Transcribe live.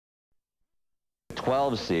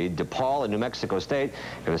12 seed. DePaul and New Mexico State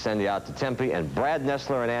are going to send you out to Tempe, and Brad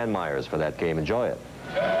Nessler and Ann Myers for that game. Enjoy it.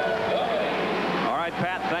 All right,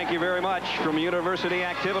 Pat, thank you very much. From University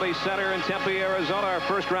Activity Center in Tempe, Arizona, our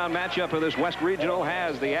first-round matchup of this West Regional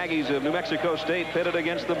has the Aggies of New Mexico State pitted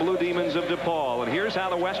against the Blue Demons of DePaul. And here's how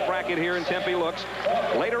the West bracket here in Tempe looks.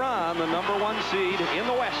 Later on, the #1 seed in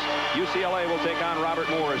the West, UCLA, will take on Robert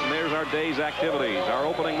Morris. And there's our day's activities. Our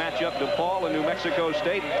opening matchup, DePaul and New Mexico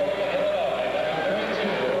State.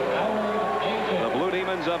 The Blue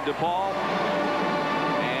Demons of DePaul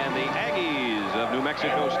and the Aggies of New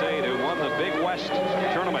Mexico State, who won the Big West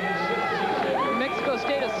tournament. New Mexico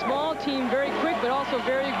State, a small team, very quick, but also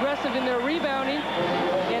very aggressive in their rebounding.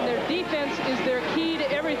 And their defense is their key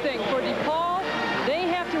to everything. For DePaul, they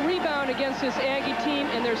have to rebound against this Aggie team,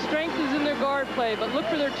 and their strength is in their guard play. But look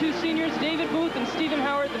for their two seniors, David Booth and Stephen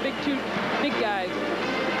Howard, the big guys.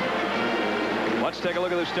 Let's take a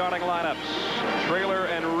look at the starting lineups. Traylor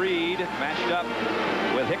and Reed matched up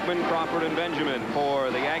with Hickman, Crawford, and Benjamin for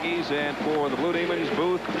the Aggies, and for the Blue Demons,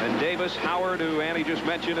 Booth and Davis, Howard, who Annie just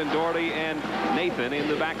mentioned, and Doherty and Nathan in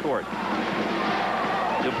the backcourt.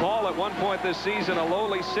 DePaul at one point this season a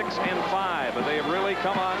lowly 6-5, but they have really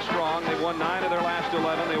come on strong. They've won 9 of their last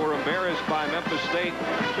 11. They were embarrassed by Memphis State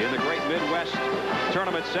in the Great Midwest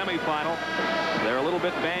Tournament semifinal. They're a little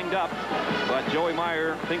bit banged up, but Joey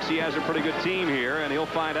Meyer thinks he has a pretty good team here, and he'll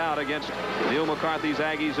find out against Neil McCarthy's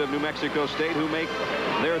Aggies of New Mexico State, who make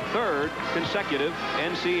their 3rd consecutive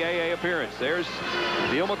NCAA appearance. There's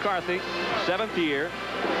Neil McCarthy, 7th year.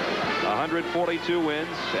 142 wins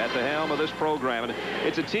at the helm of this program. And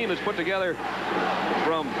it's a team that's put together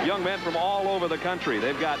from young men from all over the country.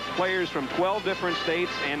 They've got players from 12 different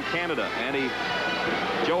states and Canada. And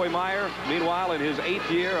Joey Meyer, meanwhile, in his 8th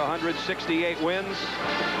year, 168 wins.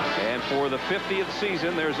 And for the 50th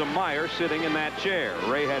season, there's a Meyer sitting in that chair.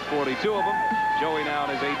 Ray had 42 of them. Joey now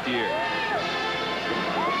in his 8th year.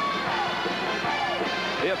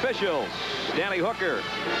 The officials, Danny Hooker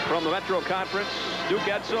from the Metro Conference, Duke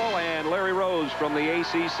Edsel, and Larry Rose from the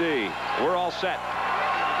ACC. We're all set.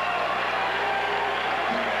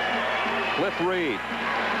 Cliff Reed.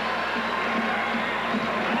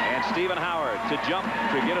 And Stephen Howard to jump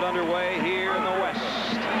to get it underway here in the West.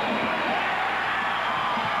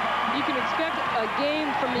 You can expect a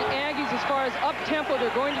game from the Aggies as far as up-tempo.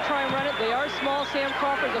 They're going to try and run it. They are small. Sam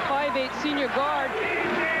Crawford, the 5'8" senior guard,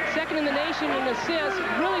 second in the nation in assists,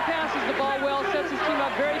 really passes the ball well, sets his team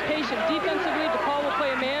up very patient. Defensively, DePaul will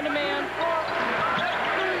play a man-to-man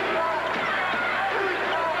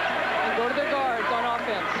and go to their guards on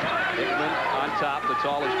offense. Hickman on top, the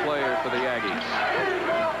tallest player for the Aggies.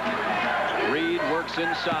 Reed works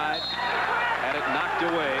inside, had it knocked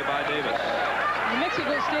away by Davis. New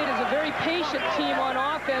Mexico State is a very patient team on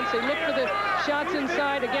offense. They look for the shots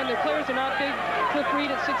inside. Again, their players are not big. Cliff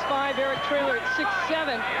Reed at 6'5", Eric Traylor at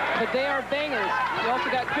 6'7", but they are bangers. You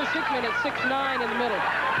also got Chris Hickman at 6'9" in the middle.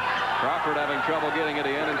 Crawford having trouble getting it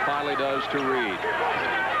in, and finally does to Reed.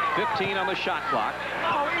 15 on the shot clock.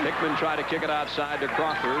 Hickman tried to kick it outside to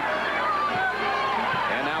Crawford.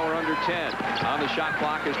 And now we're under 10 on the shot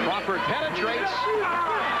clock as Crawford penetrates.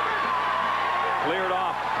 Cleared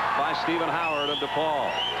off by Stephen Howard of DePaul.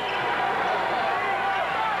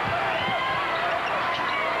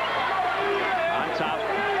 On top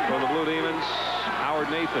for the Blue Demons, Howard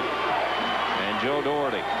Nathan and Joe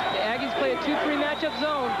Doherty. The Aggies play a 2-3 matchup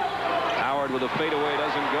zone. Howard with a fadeaway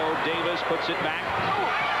doesn't go. Davis puts it back.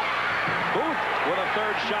 Booth with a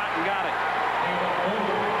 3rd shot and got it.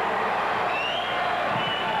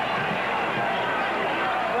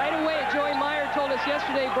 Told us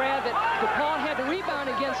yesterday, Brad, that DePaul had to rebound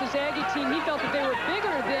against this Aggie team. He felt that they were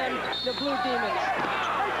bigger than the Blue Demons.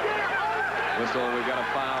 Whistle, we've got a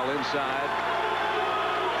foul inside.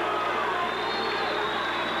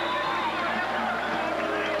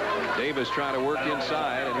 Davis trying to work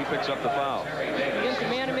inside, and he picks up the foul. Against the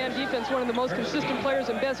man-to-man defense, one of the most consistent players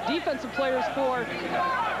and best defensive players for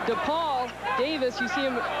DePaul. Davis, you see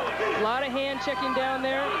him, a lot of hand checking down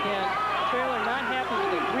there, and Traylor not happy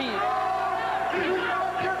with it. Reed.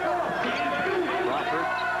 Crawford,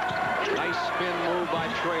 nice spin move by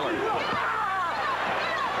Traylor.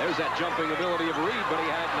 There's that jumping ability of Reed, but he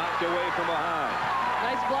had it knocked away from behind.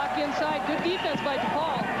 Nice block inside. Good defense by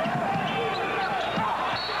DePaul.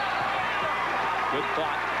 Good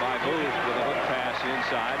thought by Booth with a hook pass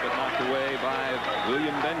inside, but knocked away by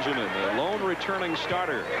William Benjamin, the lone returning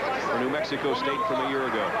starter for New Mexico State from a year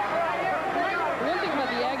ago. One thing about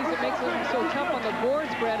the Aggies that makes them so tough on the boards,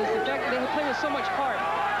 Brad, is the fact that they play with so much heart.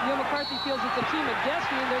 Neil McCarthy feels it's a team of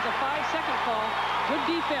destiny, and there's a 5-second call. Good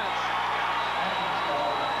defense.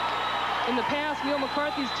 In the past, Neil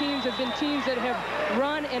McCarthy's teams have been teams that have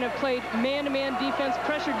run and have played man-to-man defense,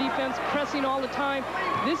 pressure defense, pressing all the time.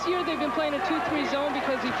 This year they've been playing a 2-3 zone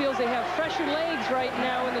because he feels they have fresher legs right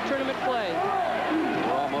now in the tournament play.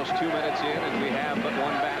 We're almost 2 minutes in, and we have but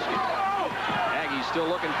one basket. Aggies still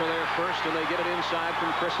looking for their first, and they get it inside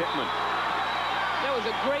from Chris Hickman. That was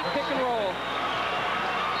a great pick and roll.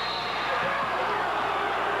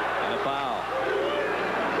 And a foul.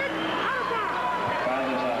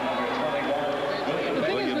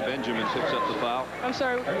 Benjamin picks up the foul. I'm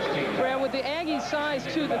sorry, Brad, with the Aggies' size,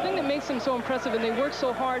 too, the thing that makes them so impressive, and they work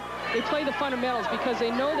so hard, they play the fundamentals because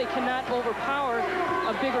they know they cannot overpower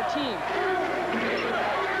a bigger team.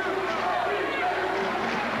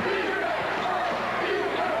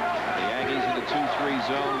 The Aggies in the 2-3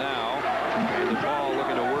 zone now. And DePaul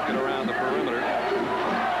looking to work it around the perimeter.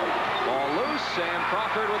 Ball loose. Sam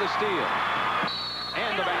Crawford with a steal.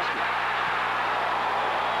 And the basket.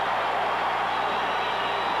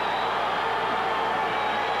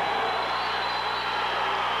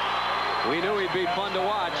 We knew he'd be fun to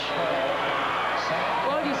watch.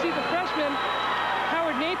 Well, you see the freshman,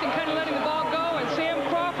 Howard Nathan, kind of letting the ball go, and Sam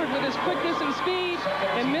Crawford with his quickness and speed,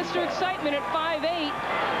 and Mr. Excitement at 5'8",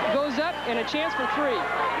 goes up, and a chance for three.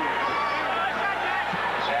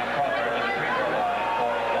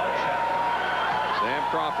 Sam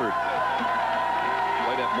Crawford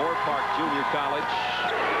played at Moore Park Junior College.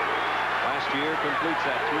 Last year completes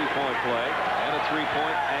that three-point play and a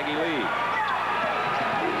three-point Aggie lead.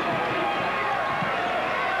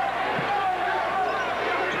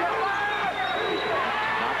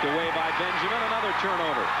 Away by Benjamin, another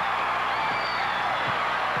turnover.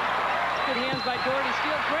 Good hands by Doherty.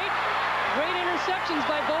 Steele, great interceptions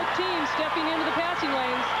by both teams stepping into the passing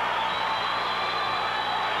lanes.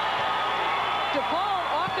 DePaul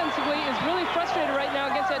offensively is really frustrated right now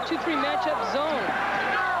against that 2-3 matchup zone.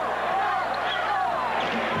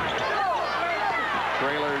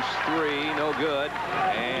 Trailers 3, no good,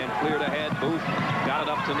 and cleared ahead. Booth got it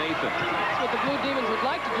up to Nathan. That's what the Blue Demons would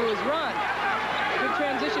like to do, is run. Good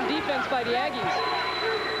transition defense by the Aggies. That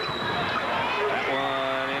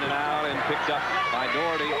one in and out and picked up by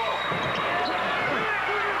Doherty.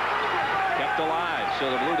 Kept alive,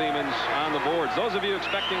 so the Blue Demons on the boards. Those of you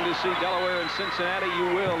expecting to see Delaware and Cincinnati,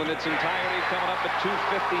 you will in its entirety, coming up at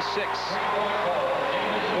 2:56.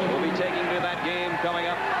 We'll be taking to that game coming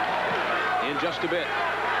up in just a bit.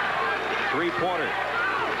 Three-pointer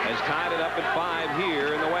has tied it up at 5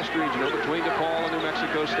 here in the West Regional between DePaul and New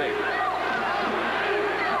Mexico State.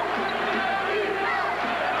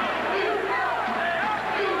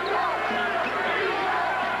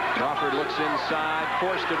 Crawford looks inside,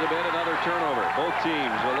 forced it a bit, another turnover. Both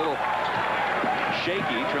teams a little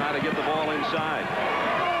shaky trying to get the ball inside.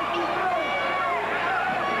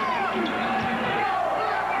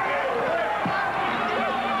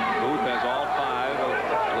 Booth has all 5 of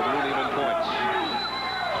the Blue Demon points.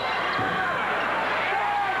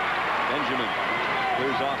 Benjamin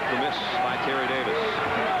clears off the miss by Terry Davis.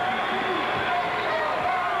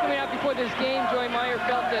 Coming out before this game, Joey Meyer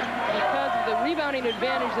felt that because of the rebounding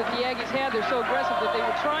advantage that the Aggies had, they're so aggressive that they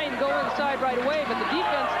would try and go inside right away, but the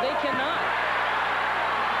defense, they cannot.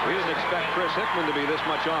 We didn't expect Chris Hickman to be this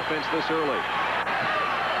much offense this early.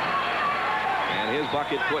 And his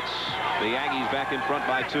bucket puts the Aggies back in front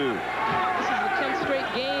by 2. This is the 10th straight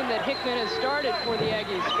game that Hickman has started for the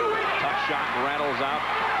Aggies. Tough shot rattles out.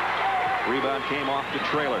 Rebound came off to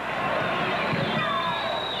Traylor.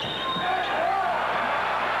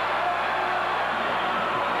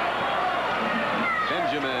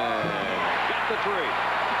 Benjamin got the 3.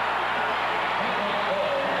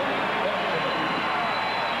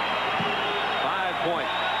 Five-point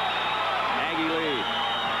Aggie lead.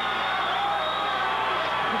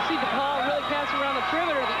 You see DePaul really passing around the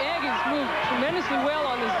perimeter. The Aggies move tremendously well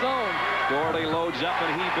on this zone. Doherty loads up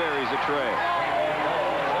and he buries a tray.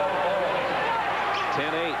 10-8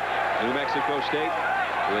 New Mexico State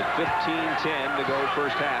with 15-10 to go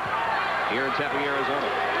first half here in Tempe, Arizona.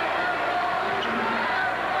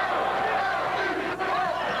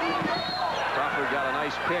 Crawford got a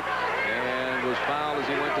nice pick and was fouled as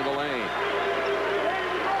he went to the lane.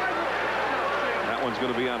 That one's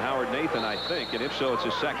going to be on Howard Nathan, I think, and if so, it's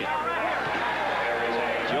his second.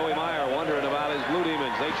 Joey Meyer wondering about his Blue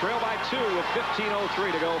Demons. They trail by 2 with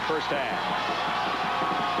 15:03 to go first half.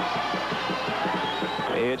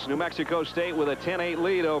 It's New Mexico State with a 10-8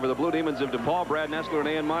 lead over the Blue Demons of DePaul. Brad Nessler and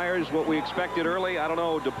Ann Myers, what we expected early. I don't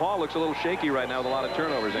know, DePaul looks a little shaky right now with a lot of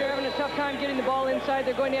turnovers. They're having a tough time getting the ball inside.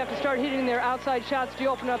 They're going to have to start hitting their outside shots to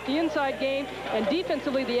open up the inside game. And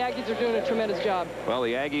defensively, the Aggies are doing a tremendous job. Well,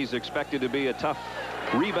 the Aggies expected to be a tough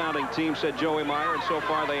rebounding team, said Joey Meyer, and so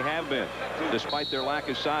far they have been. Despite their lack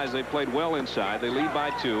of size, they played well inside. They lead by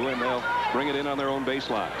 2, and they'll bring it in on their own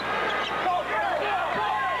baseline.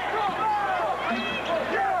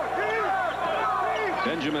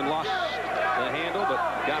 Benjamin lost the handle,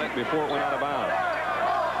 but got it before it went out of bounds.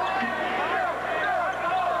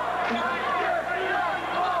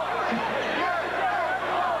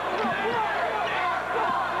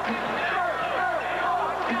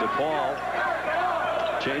 DePaul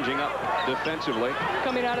changing up defensively.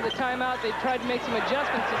 Coming out of the timeout, they tried to make some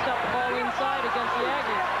adjustments to stop the ball inside against the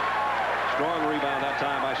Aggies. Strong rebound that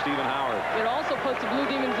time by Stephen Howard. It also puts the Blue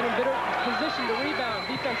Demons in a better position to rebound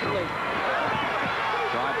defensively.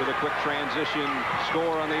 Tried for the quick transition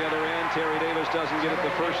score on the other end. Terry Davis doesn't get it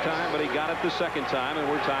the first time, but he got it the second time, and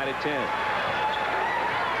we're tied at 10.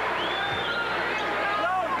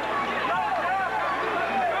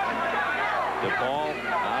 DePaul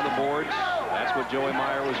on the boards. That's what Joey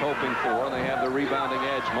Meyer was hoping for. They have the rebounding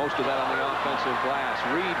edge. Most of that on the offensive glass.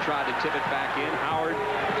 Reed tried to tip it back in. Howard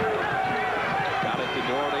got it to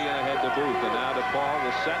Doherty and ahead to Booth. And now DePaul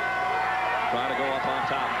will set. Trying to go up on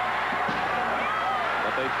top.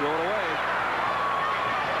 But they throw it away.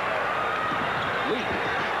 Leak.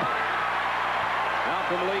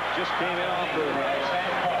 Malcolm Leak just came in off the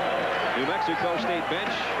New Mexico State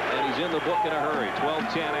bench, and he's in the book in a hurry.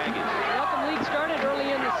 12-10 Aggies. Malcolm Leak started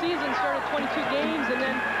early in the season, started 22 games, and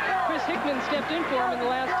then Chris Hickman stepped in for him in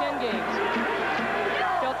the last 10 games.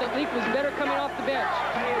 Felt that Leak was better coming off the bench.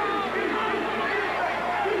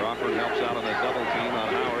 Crawford helps out on the double team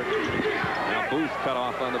on Howard. Now Booth cut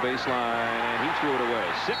off on the baseline, and he threw it away.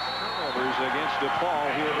 6 turnovers against DePaul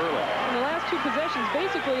here early. And the last 2 possessions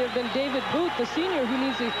basically have been David Booth, the senior, who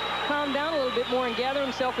needs to calm down a little bit more and gather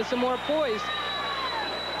himself with some more poise.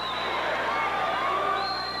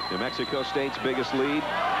 New Mexico State's biggest lead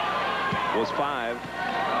was 5.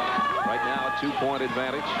 Right now a 2-point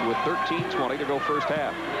advantage with 13:20 to go first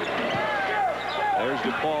half. There's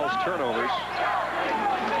DePaul's turnovers.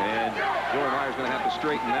 And Joey Meyer's going to have to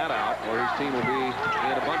straighten that out, or his team will be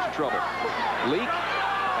in a bunch of trouble. Leak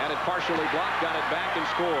had it partially blocked, got it back and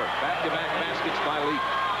scored. Back-to-back baskets by Leak.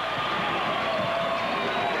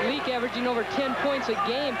 Leak averaging over 10 points a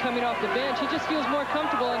game coming off the bench. He just feels more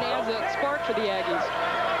comfortable and adds a spark for the Aggies.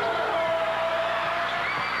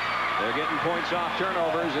 They're getting points off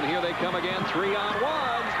turnovers, and here they come again,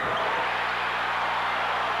 3-on-1.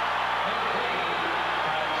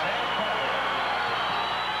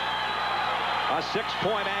 A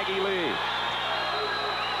 6-point Aggie lead.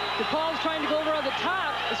 DePaul's trying to go over on the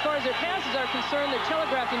top. As far as their passes are concerned, they're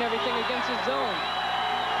telegraphing everything against his zone.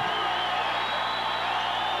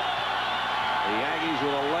 The Aggies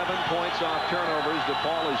with 11 points off turnovers.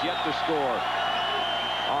 DePaul is yet to score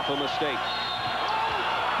off a mistake.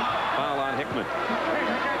 Foul on Hickman.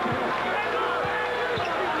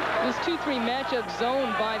 This 2-3 matchup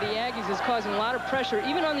zone by the Aggies is causing a lot of pressure.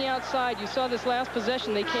 Even on the outside, you saw this last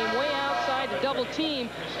possession. They came way outside to double team.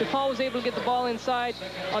 DePaul was able to get the ball inside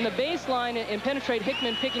on the baseline and penetrate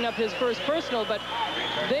Hickman, picking up his first personal, but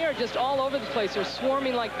they are just all over the place. They're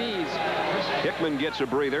swarming like bees. Hickman gets a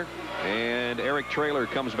breather, and Eric Traylor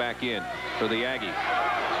comes back in for the Aggies.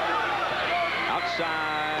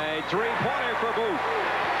 Outside three-pointer for Booth.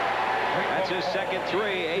 That's his second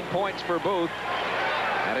 3, 8 points for Booth.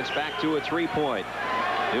 And it's back to a 3-point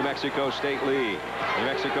New Mexico State lead. New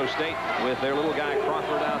Mexico State with their little guy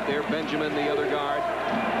Crawford out there, Benjamin the other guard,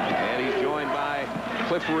 and he's joined by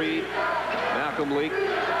Cliff Reed, Malcolm Leak,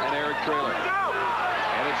 and Eric Traylor.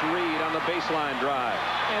 And it's Reed on the baseline drive.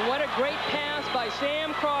 And what a great pass by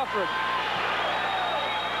Sam Crawford.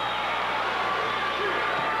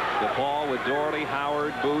 DePaul with Doherty,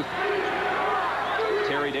 Howard, Booth,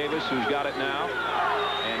 Terry Davis, who's got it now,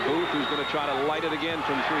 and Booth, who's going to try to light it again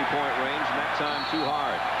from 3-point range, and that time too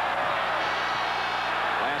hard.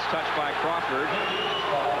 Last touch by Crawford.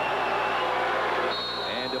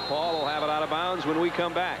 And DePaul will have it out of bounds when we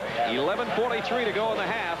come back. 11:43 to go in the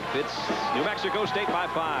half. It's New Mexico State by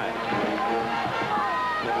 5.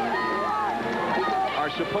 Are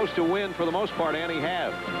supposed to win for the most part, Annie,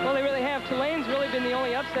 have. Well, they really have. Tulane's really been the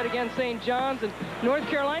only upset against St. John's, and North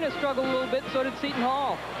Carolina struggled a little bit, so did Seton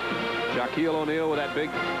Hall. Shaquille O'Neal with that big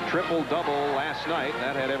triple-double last night.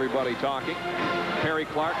 That had everybody talking. Perry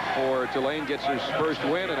Clark for Tulane gets his first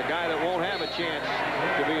win, and a guy that won't have a chance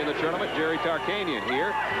to be in the tournament, Jerry Tarkanian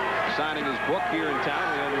here, signing his book here in town,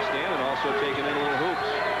 we understand, and also taking in a little hoops.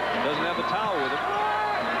 Doesn't have the towel with him.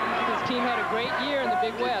 His team had a great year in the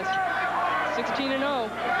Big West. 16-0.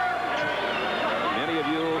 Many of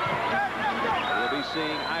you will be be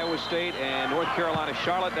seeing Iowa State and North Carolina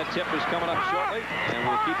Charlotte. That tip is coming up shortly, and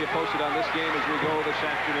we'll keep you posted on this game as we go this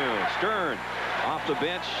afternoon. Stern off the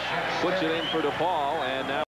bench puts it in for DePaul, and now